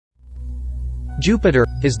Jupiter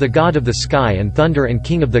is the god of the sky and thunder and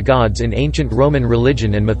king of the gods in ancient Roman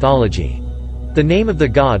religion and mythology. The name of the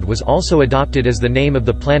god was also adopted as the name of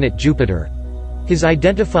the planet Jupiter. His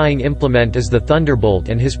identifying implement is the thunderbolt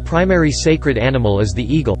and his primary sacred animal is the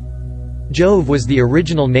eagle. Jove was the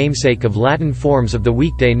original namesake of Latin forms of the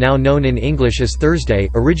weekday now known in English as Thursday,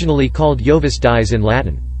 originally called Jovis Dies in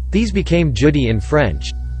Latin. These became Jeudi in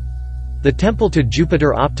French. The temple to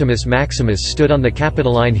Jupiter Optimus Maximus stood on the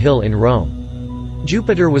Capitoline Hill in Rome.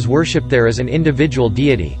 Jupiter was worshipped there as an individual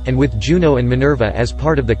deity, and with Juno and Minerva as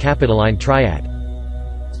part of the Capitoline Triad.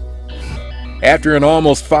 After an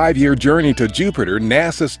almost 5-year journey to Jupiter,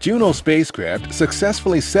 NASA's Juno spacecraft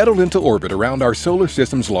successfully settled into orbit around our solar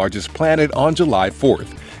system's largest planet on July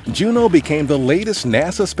 4th. Juno became the latest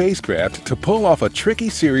NASA spacecraft to pull off a tricky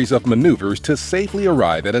series of maneuvers to safely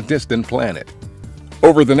arrive at a distant planet.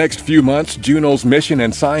 Over the next few months, Juno's mission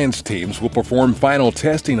and science teams will perform final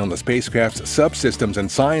testing on the spacecraft's subsystems and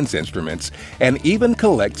science instruments, and even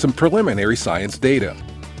collect some preliminary science data.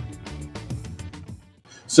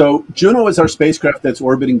 So Juno is our spacecraft that's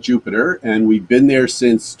orbiting Jupiter, and we've been there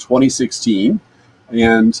since 2016.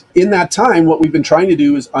 And in that time, what we've been trying to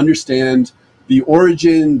do is understand the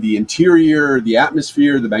origin, the interior, the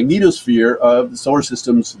atmosphere, the magnetosphere of the solar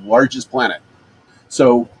system's largest planet.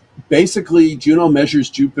 So basically, Juno measures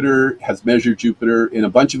Jupiter, has measured Jupiter in a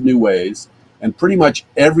bunch of new ways. And pretty much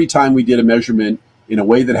every time we did a measurement in a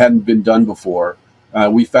way that hadn't been done before,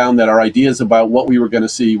 we found that our ideas about what we were going to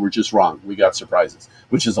see were just wrong. We got surprises,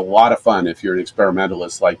 which is a lot of fun. If you're an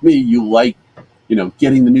experimentalist like me, you like,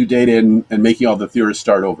 getting the new data and making all the theorists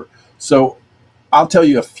start over. So I'll tell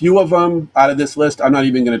you a few of them out of this list. I'm not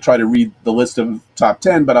even going to try to read the list of top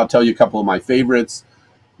 10, but I'll tell you a couple of my favorites.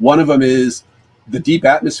 One of them is the deep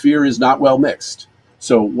atmosphere is not well mixed.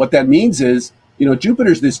 So what that means is,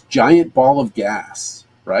 Jupiter's this giant ball of gas,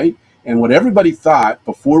 right? And what everybody thought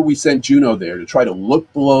before we sent Juno there to try to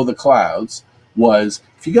look below the clouds was,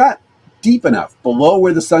 if you got deep enough below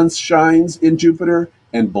where the sun shines in Jupiter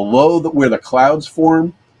and below where the clouds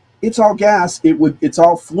form, it's all gas, it's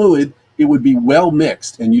all fluid, it would be well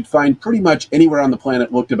mixed, and you'd find pretty much anywhere on the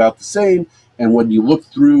planet looked about the same. And when you look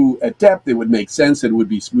through at depth, it would make sense, it would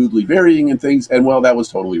be smoothly varying and things, and well, that was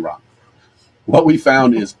totally wrong. What we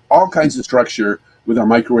found is all kinds of structure with our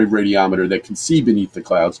microwave radiometer that can see beneath the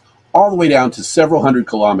clouds, all the way down to several hundred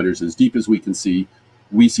kilometers, as deep as we can see,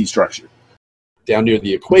 we see structure. Down near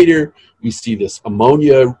the equator, we see this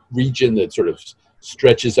ammonia region that sort of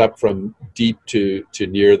stretches up from deep to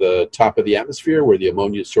near the top of the atmosphere, where the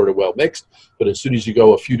ammonia is sort of well mixed. But as soon as you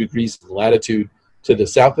go a few degrees in latitude to the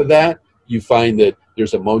south of that, you find that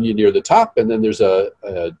there's ammonia near the top, and then there's a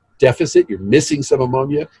deficit. You're missing some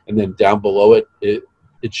ammonia, and then down below it,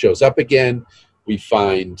 it shows up again. We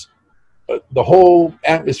find the whole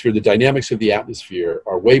atmosphere, the dynamics of the atmosphere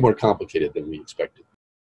are way more complicated than we expected.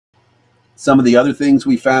 Some of the other things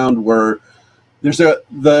we found were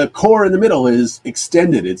the core in the middle is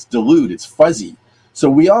extended, it's dilute, it's fuzzy. So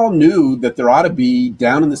we all knew that there ought to be,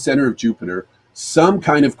 down in the center of Jupiter, some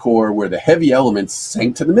kind of core where the heavy elements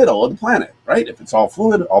sank to the middle of the planet, right? If it's all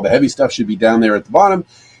fluid, all the heavy stuff should be down there at the bottom.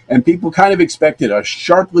 And people kind of expected a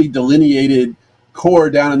sharply delineated core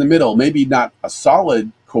down in the middle, maybe not a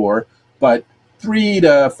solid core, but 3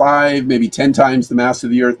 to 5, maybe 10 times the mass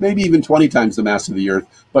of the Earth, maybe even 20 times the mass of the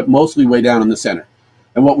Earth, but mostly way down in the center.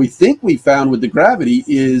 And what we think we found with the gravity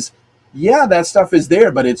is, yeah, that stuff is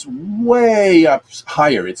there, but it's way up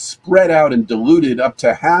higher. It's spread out and diluted up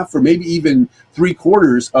to half or maybe even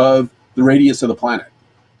 3/4 of the radius of the planet.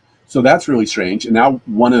 So that's really strange. And now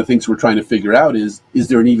one of the things we're trying to figure out is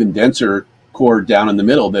there an even denser core down in the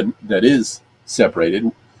middle that is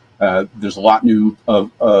separated? There's a lot new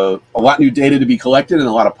data to be collected and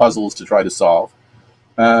a lot of puzzles to try to solve.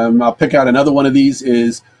 I'll pick out another one of these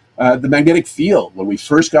is the magnetic field. When we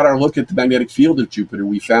first got our look at the magnetic field of Jupiter,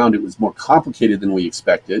 we found it was more complicated than we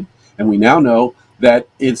expected. And we now know that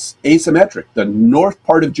it's asymmetric. The north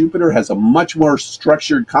part of Jupiter has a much more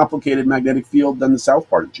structured, complicated magnetic field than the south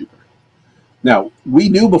part of Jupiter. Now, we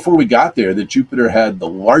knew before we got there that Jupiter had the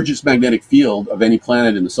largest magnetic field of any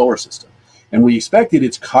planet in the solar system. And we expected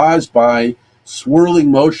it's caused by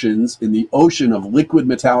swirling motions in the ocean of liquid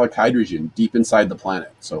metallic hydrogen deep inside the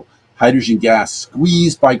planet. So hydrogen gas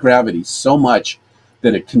squeezed by gravity so much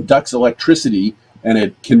that it conducts electricity and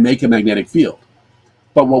it can make a magnetic field.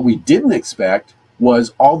 But what we didn't expect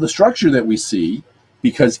was all the structure that we see,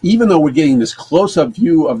 because even though we're getting this close-up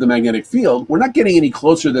view of the magnetic field, we're not getting any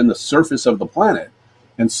closer than the surface of the planet.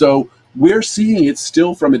 And so we're seeing it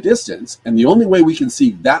still from a distance, and the only way we can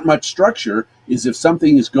see that much structure is if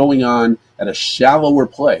something is going on at a shallower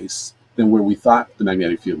place than where we thought the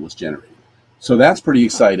magnetic field was generated. So that's pretty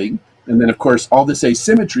exciting. And then, of course, all this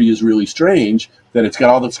asymmetry is really strange, that it's got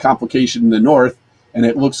all this complication in the north, and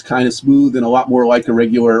it looks kind of smooth and a lot more like a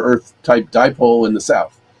regular Earth-type dipole in the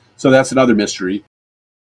south. So that's another mystery.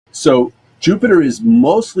 So Jupiter is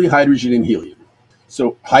mostly hydrogen and helium.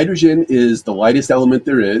 So hydrogen is the lightest element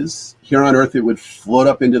there is. Here on Earth, it would float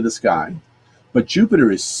up into the sky. But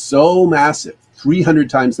Jupiter is so massive, 300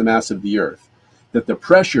 times the mass of the Earth, that the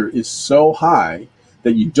pressure is so high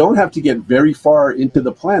that you don't have to get very far into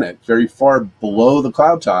the planet, very far below the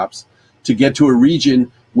cloud tops, to get to a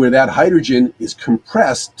region where that hydrogen is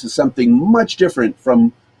compressed to something much different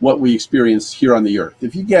from what we experience here on the Earth.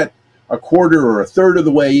 If you get a quarter or a third of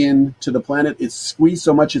the way into the planet, it's squeezed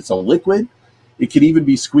so much it's a liquid. It can even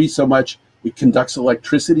be squeezed so much it conducts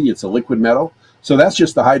electricity. It's a liquid metal. So that's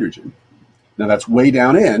just the hydrogen. Now that's way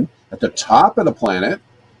down in. At the top of the planet,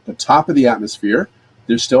 the top of the atmosphere,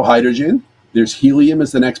 there's still hydrogen. There's helium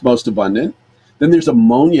as the next most abundant. Then there's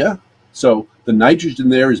ammonia. So the nitrogen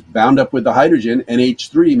there is bound up with the hydrogen.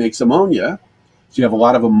 NH3 makes ammonia. So you have a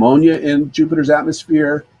lot of ammonia in Jupiter's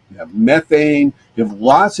atmosphere. You have methane. You have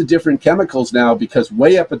lots of different chemicals now, because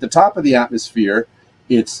way up at the top of the atmosphere,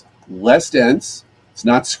 it's less dense. It's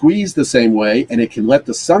not squeezed the same way, and it can let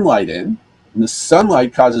the sunlight in. And the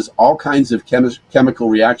sunlight causes all kinds of chemical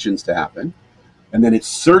reactions to happen. And then it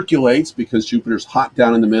circulates because Jupiter's hot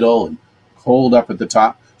down in the middle and cold up at the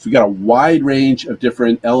top. So we've got a wide range of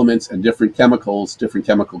different elements and different chemicals, different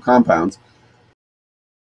chemical compounds.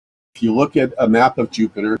 If you look at a map of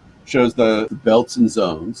Jupiter, it shows the belts and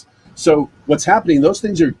zones. So what's happening, those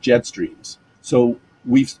things are jet streams. So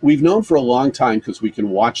we've known for a long time, because we can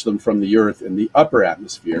watch them from the Earth in the upper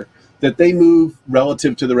atmosphere, that they move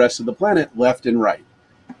relative to the rest of the planet, left and right.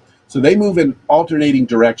 So they move in alternating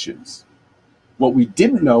directions. What we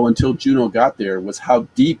didn't know until Juno got there was how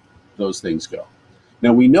deep those things go.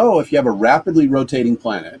 Now we know if you have a rapidly rotating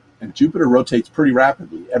planet, and Jupiter rotates pretty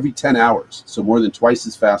rapidly, every 10 hours, so more than twice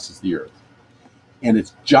as fast as the Earth. And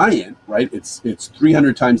it's giant, right? It's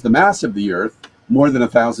 300 times the mass of the Earth, more than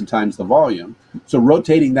 1,000 times the volume. So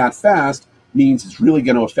rotating that fast means it's really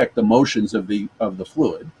going to affect the motions of the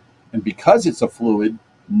fluid. And because it's a fluid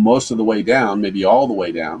most of the way down, maybe all the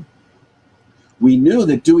way down, we knew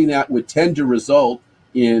that doing that would tend to result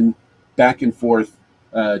in back and forth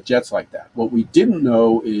jets like that. What we didn't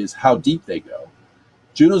know is how deep they go.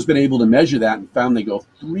 Juno's been able to measure that and found they go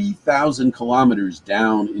 3,000 kilometers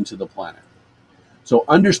down into the planet. So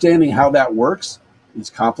understanding how that works is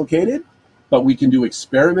complicated, but we can do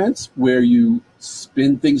experiments where you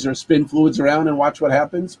spin things or spin fluids around and watch what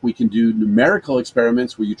happens. We can do numerical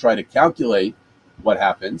experiments where you try to calculate what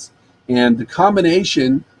happens. And the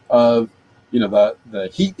combination of the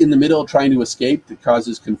heat in the middle trying to escape that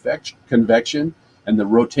causes convection, and the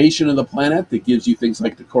rotation of the planet that gives you things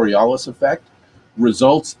like the Coriolis effect,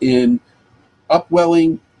 results in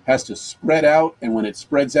upwelling has to spread out, and when it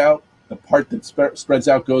spreads out, the part that spreads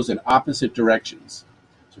out goes in opposite directions.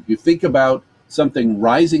 So if you think about something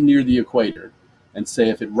rising near the equator, and say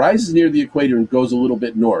if it rises near the equator and goes a little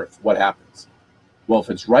bit north, what happens? Well, if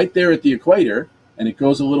it's right there at the equator and it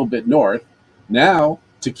goes a little bit north, now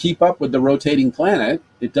to keep up with the rotating planet,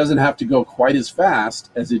 it doesn't have to go quite as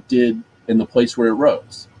fast as it did in the place where it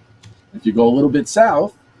rose. If you go a little bit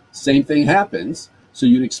south, same thing happens. So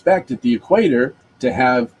you'd expect at the equator to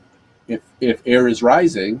have, if air is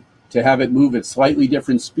rising, to have it move at slightly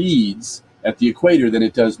different speeds at the equator than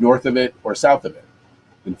it does north of it or south of it.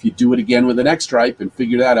 And if you do it again with the next stripe and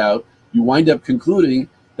figure that out, you wind up concluding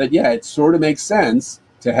that, yeah, it sort of makes sense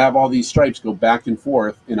to have all these stripes go back and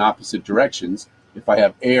forth in opposite directions if I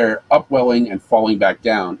have air upwelling and falling back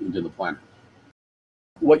down into the planet.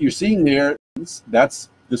 What you're seeing there, that's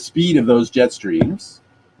the speed of those jet streams,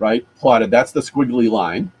 right? Plotted, that's the squiggly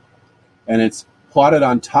line. And it's plotted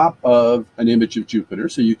on top of an image of Jupiter,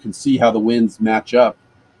 so you can see how the winds match up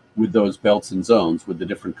with those belts and zones with the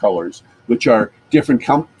different colors, which are different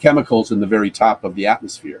chemicals in the very top of the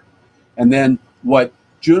atmosphere. And then what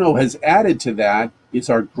Juno has added to that is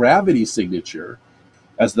our gravity signature.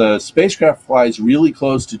 As the spacecraft flies really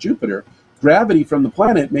close to Jupiter, gravity from the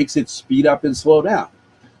planet makes it speed up and slow down.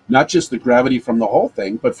 Not just the gravity from the whole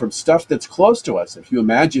thing, but from stuff that's close to us. If you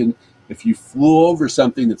imagine, if you flew over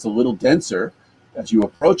something that's a little denser, as you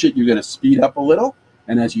approach it, you're going to speed up a little.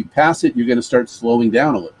 And as you pass it, you're going to start slowing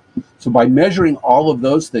down a little. So by measuring all of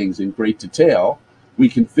those things in great detail, we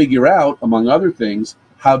can figure out, among other things,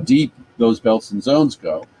 how deep those belts and zones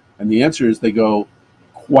go. And the answer is they go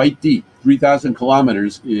quite deep. 3,000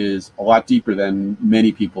 kilometers is a lot deeper than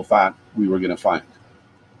many people thought we were going to find.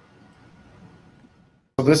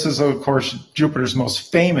 So this is, of course, Jupiter's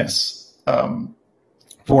most famous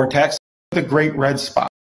vortex. the great red spot.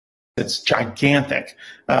 It's gigantic.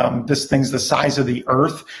 This thing's the size of the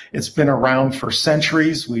Earth. It's been around for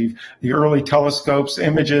centuries. The early telescopes,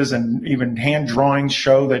 images, and even hand drawings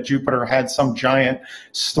show that Jupiter had some giant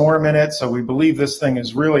storm in it. So we believe this thing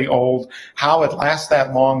is really old. How it lasts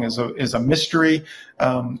that long is a mystery.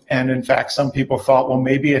 And in fact, some people thought, well,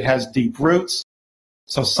 maybe it has deep roots.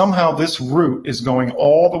 So somehow this route is going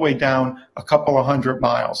all the way down a couple of 100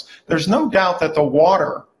 miles. There's no doubt that the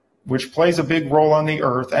water, which plays a big role on the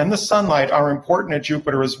Earth, and the sunlight are important at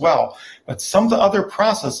Jupiter as well. But some of the other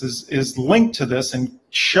processes is linked to this and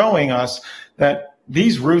showing us that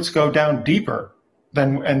these roots go down deeper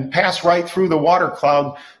and pass right through the water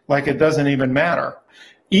cloud like it doesn't even matter.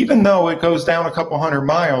 Even though it goes down a couple 100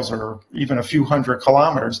 miles or even a few 100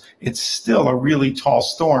 kilometers, it's still a really tall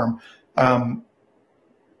storm.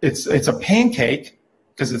 It's a pancake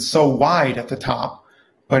because it's so wide at the top,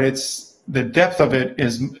 but the depth of it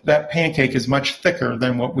is, that pancake is much thicker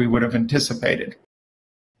than what we would have anticipated.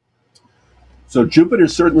 So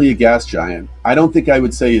Jupiter's certainly a gas giant. I don't think I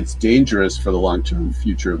would say it's dangerous for the long-term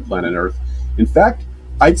future of planet Earth. In fact,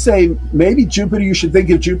 I'd say maybe Jupiter, you should think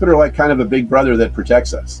of Jupiter like kind of a big brother that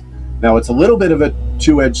protects us. Now, it's a little bit of a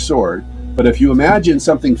two-edged sword, but if you imagine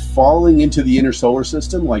something falling into the inner solar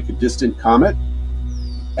system like a distant comet,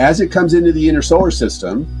 as it comes into the inner solar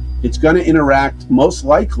system, it's going to interact most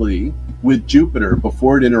likely with Jupiter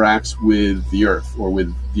before it interacts with the Earth or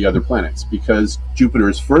with the other planets, because Jupiter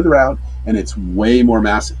is further out and it's way more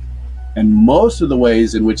massive. And most of the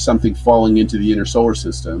ways in which something falling into the inner solar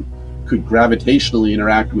system could gravitationally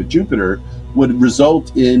interact with Jupiter would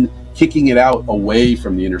result in kicking it out away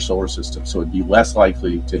from the inner solar system, so it'd be less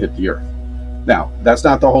likely to hit the Earth. Now, that's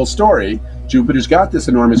not the whole story. Jupiter's got this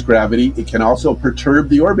enormous gravity. It can also perturb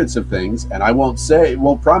the orbits of things, and I won't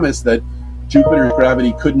promise that Jupiter's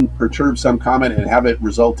gravity couldn't perturb some comet and have it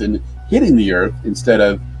result in hitting the Earth instead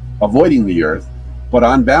of avoiding the Earth. But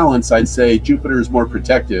on balance, I'd say Jupiter is more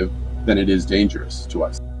protective than it is dangerous to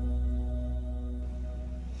us.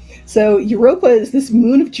 So Europa is this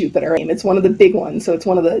moon of Jupiter. It's one of the big ones. So it's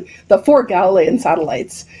one of the 4 Galilean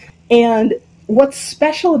satellites. And what's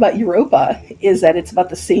special about Europa is that it's about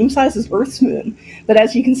the same size as Earth's moon. But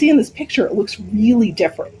as you can see in this picture, it looks really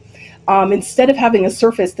different. Instead of having a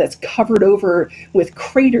surface that's covered over with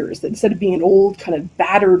craters, instead of being an old kind of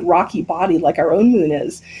battered rocky body like our own moon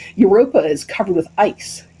is, Europa is covered with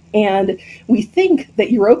ice. And we think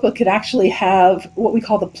that Europa could actually have what we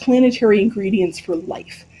call the planetary ingredients for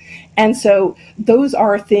life. And so those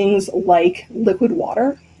are things like liquid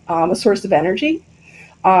water, a source of energy,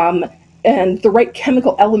 and the right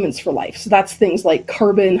chemical elements for life. So that's things like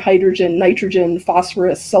carbon, hydrogen, nitrogen,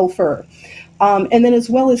 phosphorus, sulfur. And then as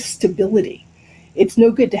well as stability. It's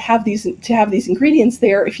no good to have these ingredients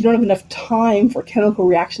there if you don't have enough time for chemical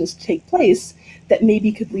reactions to take place that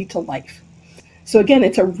maybe could lead to life. So again,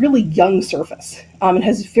 it's a really young surface. It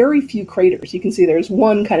has very few craters. You can see there's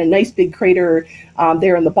one kind of nice big crater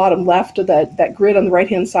there in the bottom left of that grid on the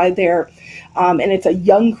right-hand side there. And it's a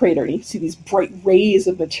young crater. You can see these bright rays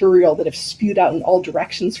of material that have spewed out in all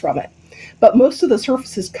directions from it. But most of the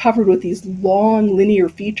surface is covered with these long linear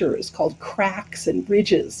features called cracks and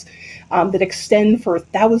ridges that extend for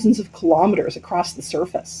thousands of kilometers across the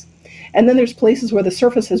surface. And then there's places where the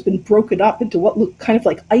surface has been broken up into what look kind of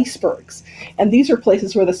like icebergs. And these are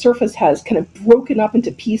places where the surface has kind of broken up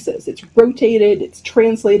into pieces. It's rotated, it's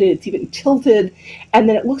translated, it's even tilted, and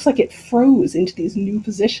then it looks like it froze into these new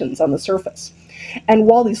positions on the surface. And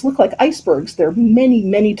while these look like icebergs, they're many,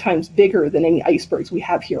 many times bigger than any icebergs we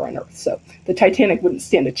have here on Earth. So the Titanic wouldn't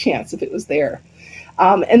stand a chance if it was there.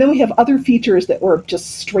 And then we have other features that were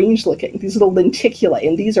just strange looking, these little lenticulae,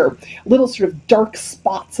 and these are little sort of dark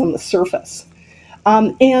spots on the surface.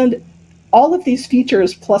 And all of these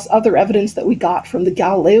features, plus other evidence that we got from the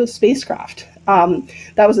Galileo spacecraft,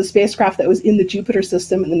 that was a spacecraft that was in the Jupiter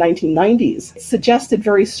system in the 1990s, suggested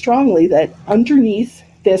very strongly that underneath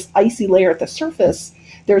this icy layer at the surface,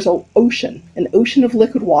 there's an ocean of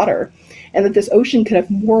liquid water, and that this ocean could have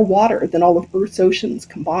more water than all of Earth's oceans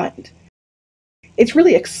combined. It's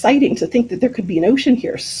really exciting to think that there could be an ocean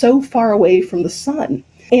here so far away from the sun.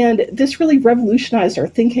 And this really revolutionized our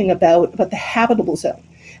thinking about the habitable zone,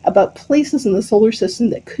 about places in the solar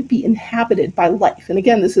system that could be inhabited by life. And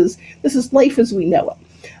again, this is life as we know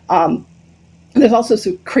it. There's also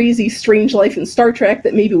some crazy, strange life in Star Trek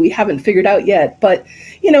that maybe we haven't figured out yet. But,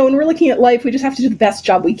 when we're looking at life, we just have to do the best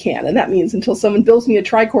job we can. And that means until someone builds me a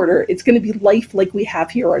tricorder, it's going to be life like we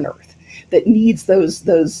have here on Earth that needs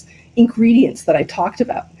those ingredients that I talked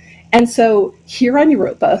about. And so here on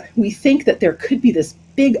Europa, we think that there could be this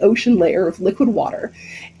big ocean layer of liquid water,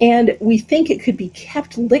 and we think it could be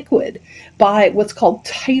kept liquid by what's called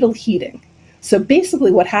tidal heating. So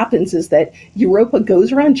basically what happens is that Europa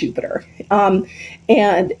goes around Jupiter, and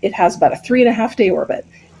it has about a 3.5-day orbit.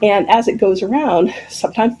 And as it goes around,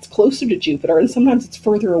 sometimes it's closer to Jupiter and sometimes it's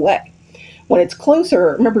further away. When it's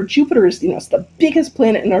closer, remember Jupiter is, it's the biggest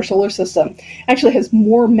planet in our solar system, actually has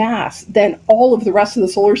more mass than all of the rest of the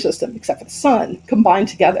solar system, except for the sun, combined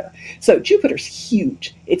together. So Jupiter's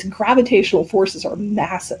huge. Its gravitational forces are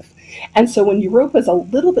massive. And so when Europa is a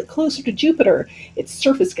little bit closer to Jupiter, its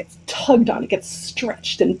surface gets tugged on, it gets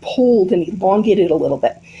stretched and pulled and elongated a little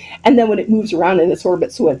bit. And then when it moves around in its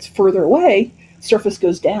orbit, so it's further away, surface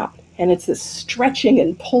goes down. And it's this stretching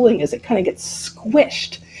and pulling as it kind of gets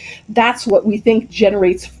squished. That's what we think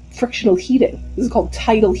generates frictional heating. This is called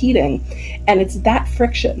tidal heating. And it's that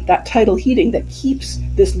friction, that tidal heating, that keeps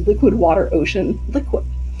this liquid water ocean liquid.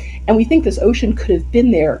 And we think this ocean could have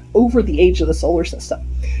been there over the age of the solar system.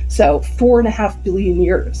 So 4.5 billion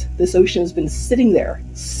years, this ocean has been sitting there,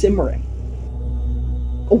 simmering.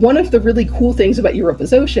 One of the really cool things about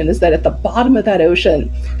Europa's ocean is that at the bottom of that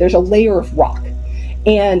ocean, there's a layer of rock.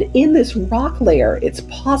 And in this rock layer, it's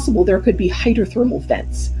possible there could be hydrothermal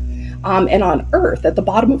vents. And on Earth, at the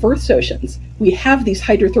bottom of Earth's oceans, we have these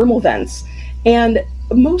hydrothermal vents. And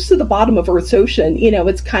most of the bottom of Earth's ocean,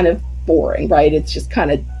 it's kind of boring, right? It's just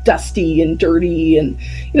kind of dusty and dirty, and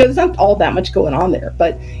there's not all that much going on there.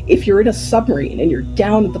 But if you're in a submarine and you're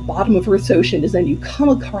down at the bottom of Earth's ocean, and then you come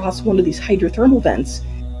across one of these hydrothermal vents,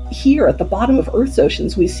 here at the bottom of Earth's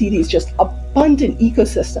oceans, we see these just abundant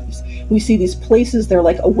ecosystems. We see these places, they're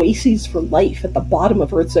like oases for life at the bottom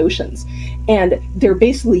of Earth's oceans. And they're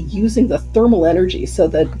basically using the thermal energy, so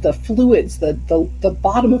that the fluids, the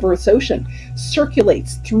bottom of Earth's ocean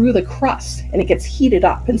circulates through the crust and it gets heated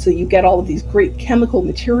up. And so you get all of these great chemical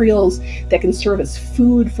materials that can serve as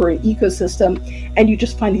food for an ecosystem, and you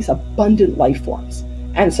just find these abundant life forms.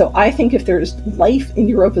 And so I think if there's life in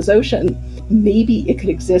Europa's ocean, maybe it could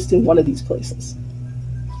exist in one of these places.